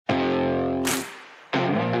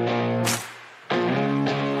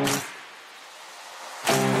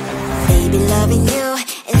Loving you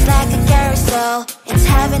is like a carousel. It's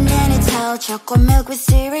heaven and it's hell. Chocolate milk with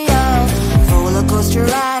cereal. Roller coaster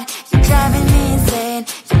ride, you're driving me insane.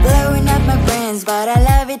 You're blowing up my brains, but I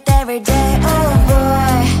love it every day. Oh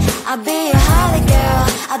boy, I'll be your holly girl,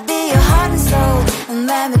 I'll be your heart and soul. And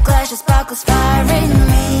when we clash, the sparkles fire in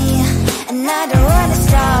me. And I don't wanna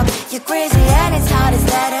stop. You're crazy and it's hard as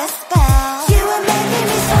that a spell. You are making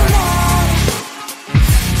me so mad.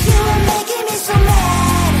 You are making me so mad.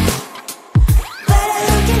 But I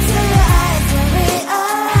look into your eyes and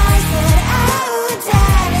realize that I would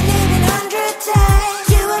die and even 100 times.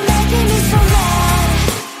 You are making me so mad.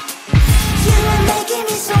 You are making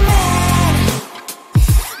me so mad.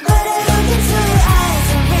 But I look into your eyes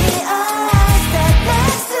and realize that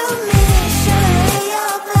next to me is surely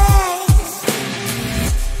your place.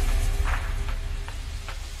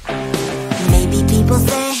 Maybe people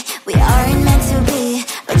say we aren't meant to be,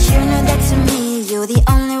 but you know that to me, you're the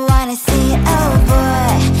only one I see. Oh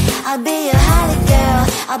boy, I'll be your holly girl,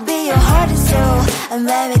 I'll be your heart and soul. And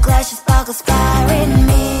when we clash, the sparkles fire in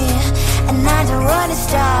me. And I don't wanna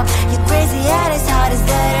stop. You're crazy and as hard as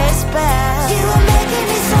that a spell. You are making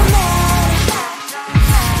me so mad.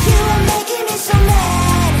 You are making me so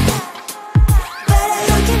mad. But I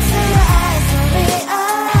look into your eyes and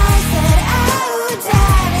realize that I would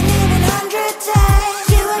die and even 100 times.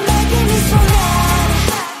 You are making me so mad.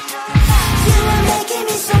 You are making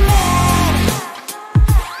me so mad.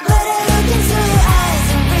 But I look into your eyes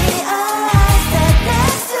and realize that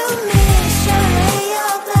next to me is surely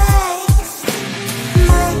your place.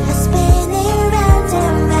 Mind was spinning round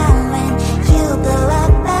and round when you blow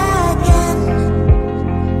up again.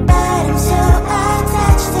 But I'm so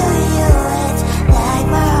attached to you, it's like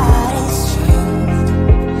my heart is chained.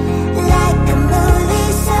 Like a movie,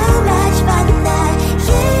 so much fun that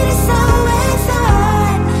heat is always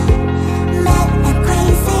on. Mad and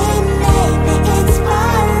crazy, maybe it's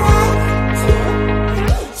polite.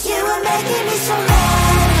 You are making me so mad.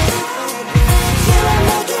 You are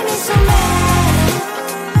making me so mad.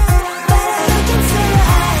 But I look into your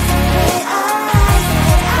eyes and realize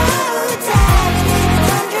that I would die and even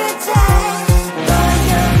 100 times. Boy,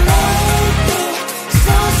 you make me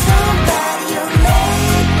so, so bad. You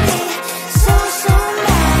make me so, so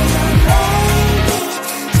mad. You make me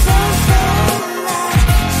so, so mad.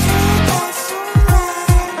 So bad, so mad.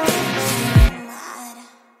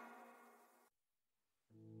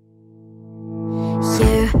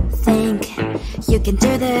 You think you can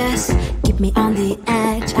do this, keep me on the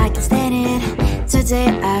edge, I can stand it. Today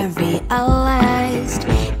I realized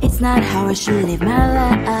it's not how I should live my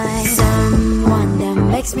life. Someone that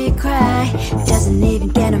makes me cry doesn't even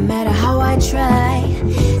get no matter how I try.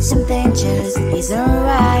 Something just isn't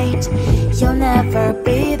right. You'll never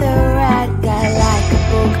be the right guy. Like a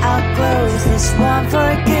book, I'll close this one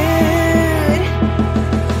for good.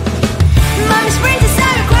 Mommy's brains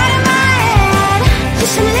inside a quite in my head.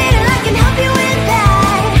 Just a little, I can help you with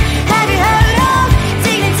that. Have you heard of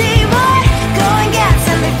dignity, boy? Go and get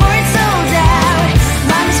some before it's sold out.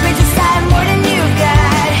 Mommy's brains inside more than you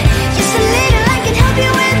got. Just a little, I can help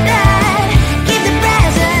you with that. Give the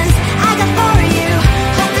presents I got for you.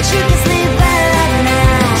 Hope that you can sleep well at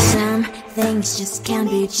night. Some things just can't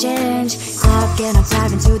be changed. Clock and I'm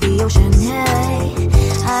diving into the ocean. Hey,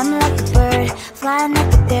 I'm like a bird flying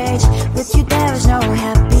like a cage. With you there is no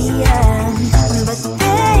happy end. But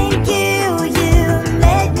thank you, you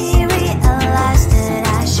made me realize that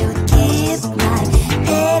I should keep my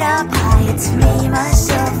head up high. It's me,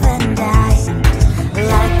 myself and I.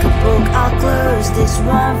 Like a book, I'll close this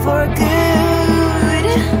one for good.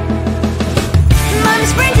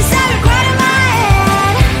 Mommy's brains inside a quite in my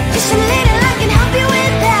head. Just a little, I can help you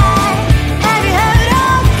with that. Have you heard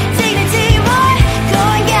of dignity, boy? Go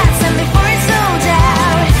and get some before it's sold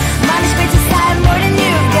out. Mommy's brains inside more than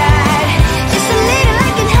you got. Just a little, I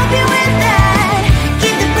can help you with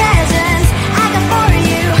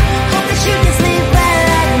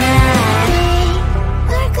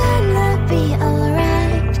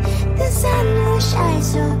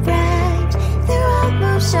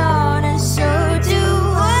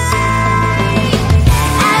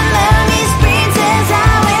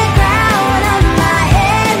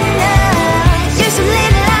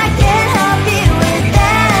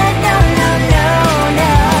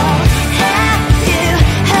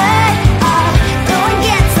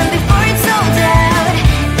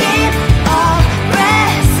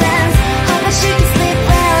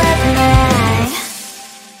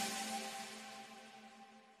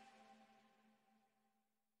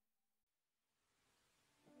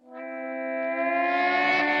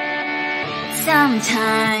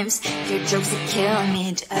Sometimes your jokes are killing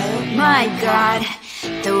me. Oh my god,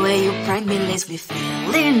 the way you prank me leaves me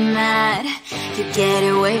feeling mad. You get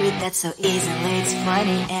away with that so easily. It's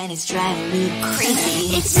funny and it's driving me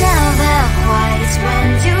crazy. It's never quiet when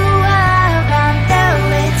you are around,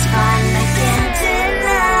 though it's fun, I can't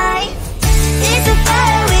deny. It's a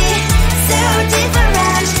fire we so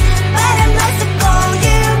different, but I'm lost to call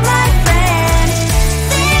you my friend.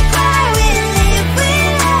 Think why we live, we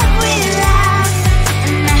love, we laugh,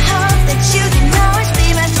 and I hope that you can always be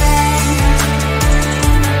my friend.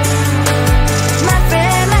 My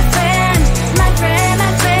friend, my friend, my friend,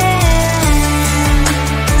 my friend.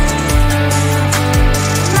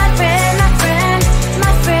 My friend, my friend,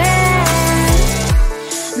 my friend.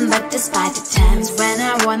 But despite the times when I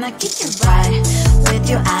wanna kick your butt, with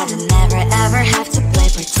you I don't never ever have to play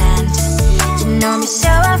pretend. You know me so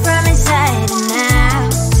well from inside and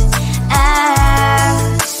out,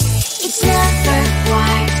 out. It's never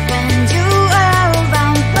white when you are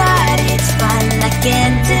around, but it's fun, I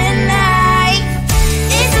can't deny.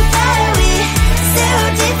 It's a fire we so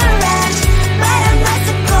different, but I'm lost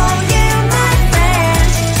to call you my friend.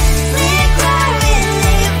 We cry, we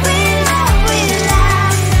live, we love, we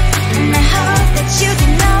laugh, and I hope that you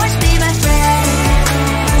can always be my friend.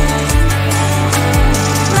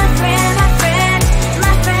 My friend, my friend,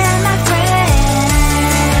 my friend, my friend.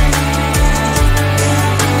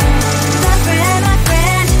 My friend, my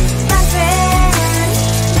friend, my friend.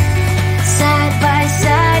 Side by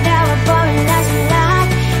side, our boring lives we live.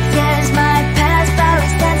 Years might pass, but we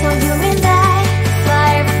stand for you and I.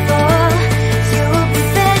 Fire before you will be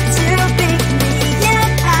there to pick me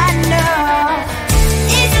up, I know.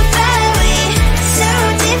 It's a fire we so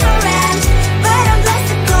different, but I'm blessed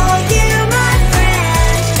to call you my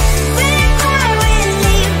friend. We cry, we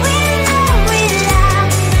live, we love, we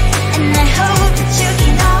laugh, and I hope that you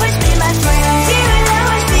can always be my friend. You will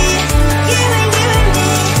always be you and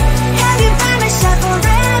me. Have you by my side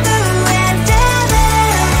forever and ever.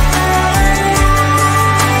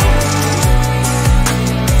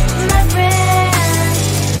 My friend.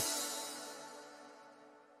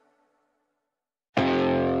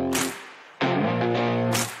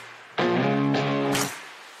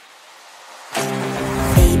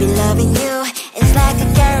 Baby, loving you is like a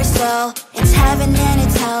carousel. It's heaven and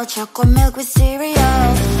it's hell. Chocolate milk with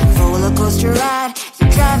cereal. Roller coaster ride.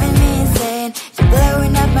 You're driving me insane. You're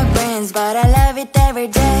blowing up my brains, but I love it every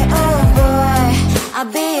day. Oh boy,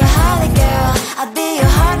 I'll be your holly girl. I'll be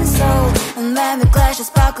your heart and soul. And when we clash, the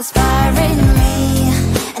sparkles fire in me,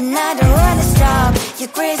 and I don't wanna stop.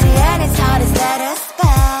 You're crazy and it's hard as that a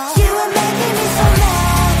spell. You are making me so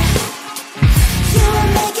mad. You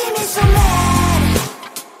are making me so mad.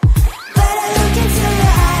 But I look into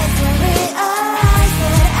your eyes and realize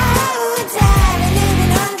that I would die and even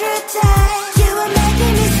 100 times. You are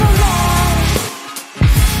making me so mad.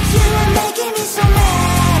 You are making me so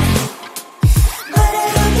mad. But I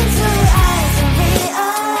look into your eyes and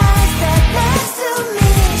realize that next to me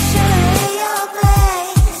is surely your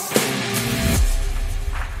place.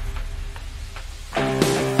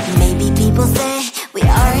 Maybe people say we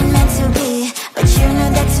aren't meant to be, but you know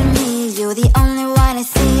that to me you're the only one I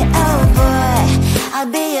see. Oh boy,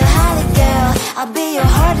 I'll be your holly girl. I'll be your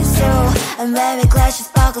heart and soul. And when we clash, the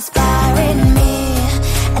sparkles fire in me,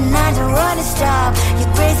 and I don't wanna stop.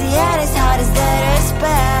 You're crazy and as hard as that a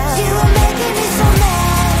spell. You are making me so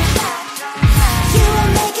mad. You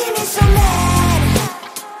are making me so mad.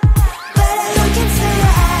 But I look into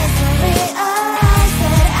your eyes and realize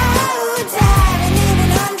that I would die and even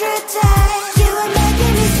 100 times. You are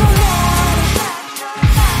making me so mad.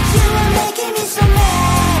 You are making me so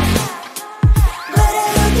mad. But I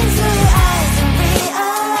look into your eyes and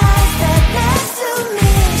realize that next to me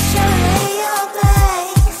is surely your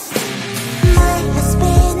place. Mine was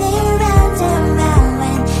spinning round and round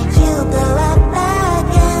when you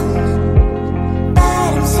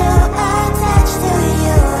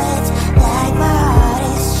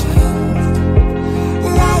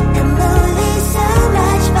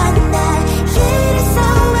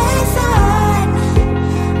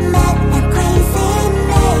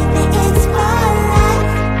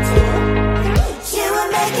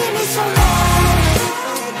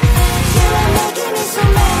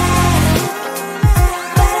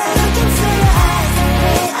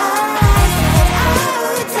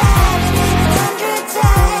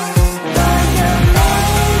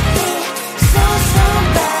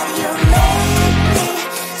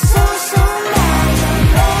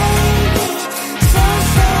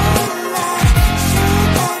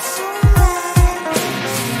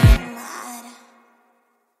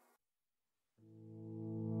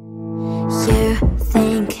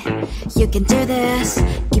You can do this,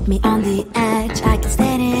 keep me on the edge, I can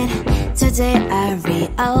stand it. Today I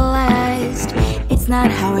realized it's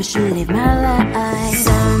not how I should live my life.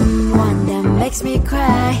 Someone that makes me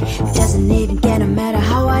cry doesn't even get no matter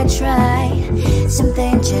how I try.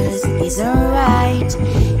 Something just isn't right.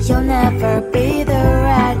 You'll never be the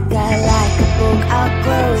right guy. Like a book, I'll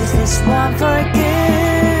close this one for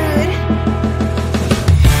good.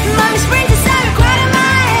 Mommy's brain decided right in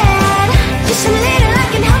my head. Just a little, I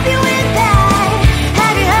can help you with that.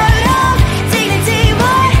 Have you heard of dignity,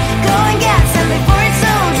 boy? Go and get some before it's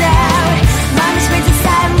sold out. Mommy's brain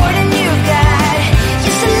decided more than you got.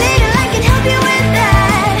 Just a little, I can help you with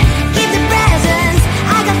that. Keep the presents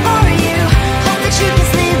I got for you. Hope that you can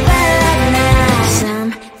sleep well at night.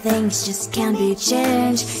 Some things just can't be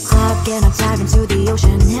changed. Clock and I'm diving to the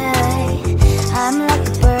ocean, hey. I'm like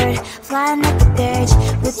a bird, flying like a cage.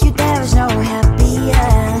 With you there is no happy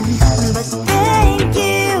end. But thank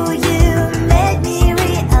you, you made me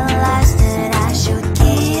realize that I should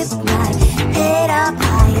keep my head up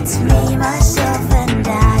high. It's me, myself and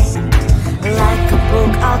I. Like a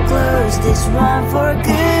book, I'll close this one for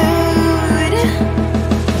good.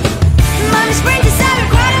 Mommy's brain decided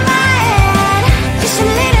right in my head. Just a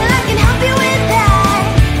little, I can help you with that.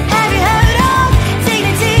 Have you heard of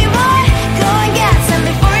dignity, boy? Go and get some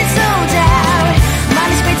before it's sold out.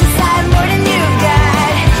 Mommy's brain decided more than you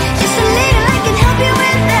got. Just a little, I can help you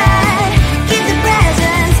with that. Keep the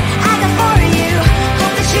presents I got for you.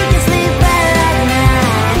 Hope that you can sleep well at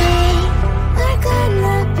night. We're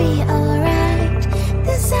gonna be alright.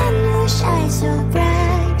 The sun will shine so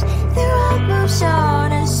bright. The road moves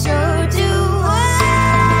on and so do I.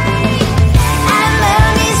 I'm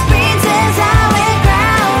Mommy's princess, I wear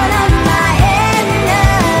crown on my head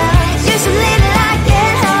now. Just a little, I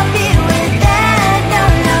can help you with that. No,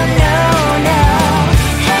 no, no, no.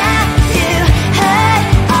 Have you heard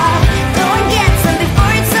of? Go and get some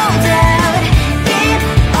before it's sold out. Give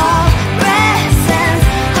all presents.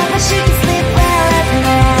 Hope that you can sleep well at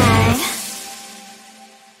night.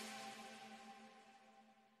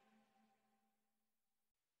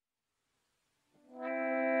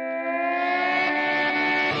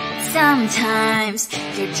 Sometimes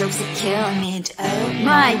your jokes are killing me. Oh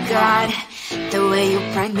my god, the way you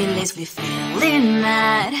prank me leaves me feeling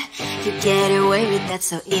mad. You get away with that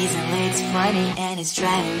so easily. It's funny and it's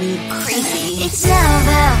driving me crazy. It's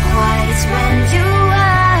never quite as when you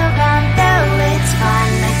are around, though it's fun,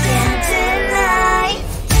 I can't deny.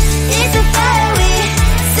 It's a fire we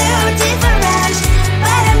so different,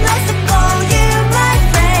 but I'm blessed to call you my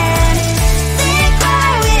friend. We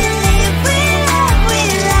cry, we live, we love, we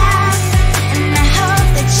laugh, and I hope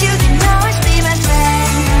that you can always be my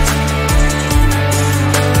friend.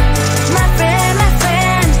 My friend, my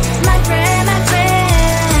friend, my friend, my friend.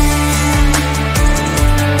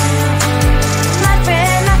 My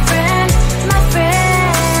friend, my friend, my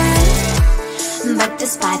friend. But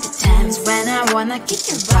despite the times when I wanna kick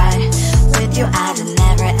your butt, with you I don't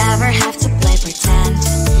never ever have to play pretend.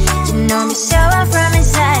 You know me so well from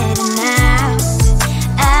inside and out,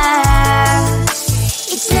 out.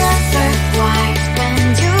 It's never quite when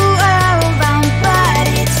you are around, but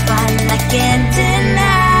it's fun, I can't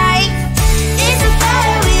deny. It's a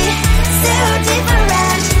fire we so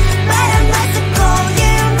different, but I'm blessed to call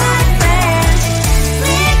you my friend.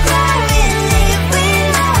 We cry, we live, we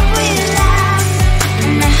love, we laugh,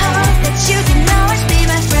 and I hope that you can always be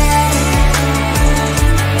my friend.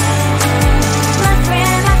 My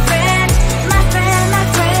friend, my friend, my friend, my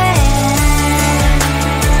friend.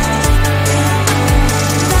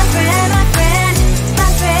 My friend, my friend, my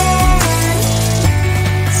friend.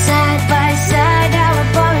 Side by side, our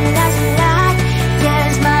body lies a lot.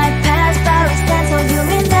 Yes, my past, but we stand so you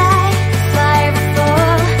and I. Fly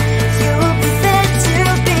before you will be there to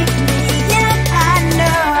pick me up, I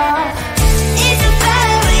know. It's a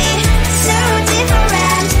very so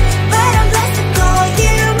different, but I'm blessed to call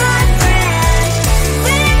you my friend.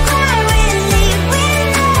 We cry, we live, we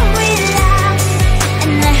love, we laugh,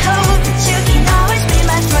 and I hope that you can always be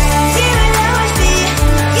my friend. You will always be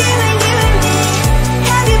you and me.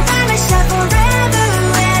 Have you by my side forever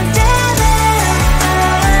and ever.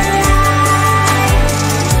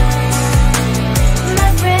 My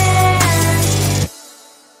friend.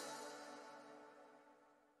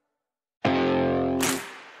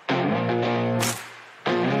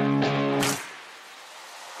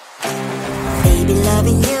 Baby,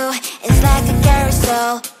 loving you is like a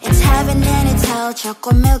carousel. It's heaven and it's hell.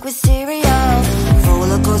 Chocolate milk with cereal.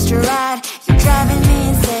 Roller coaster ride. You're driving me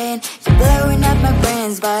insane. You're blowing up my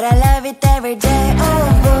brains, but I love it every day. Oh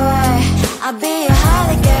boy, I'll be your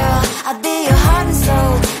holly girl. I'll be your heart and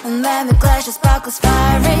soul. And when we clash, the sparkles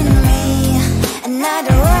fire in me. and I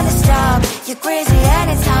don't wanna stop. You're crazy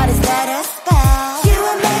and it's hard as that us.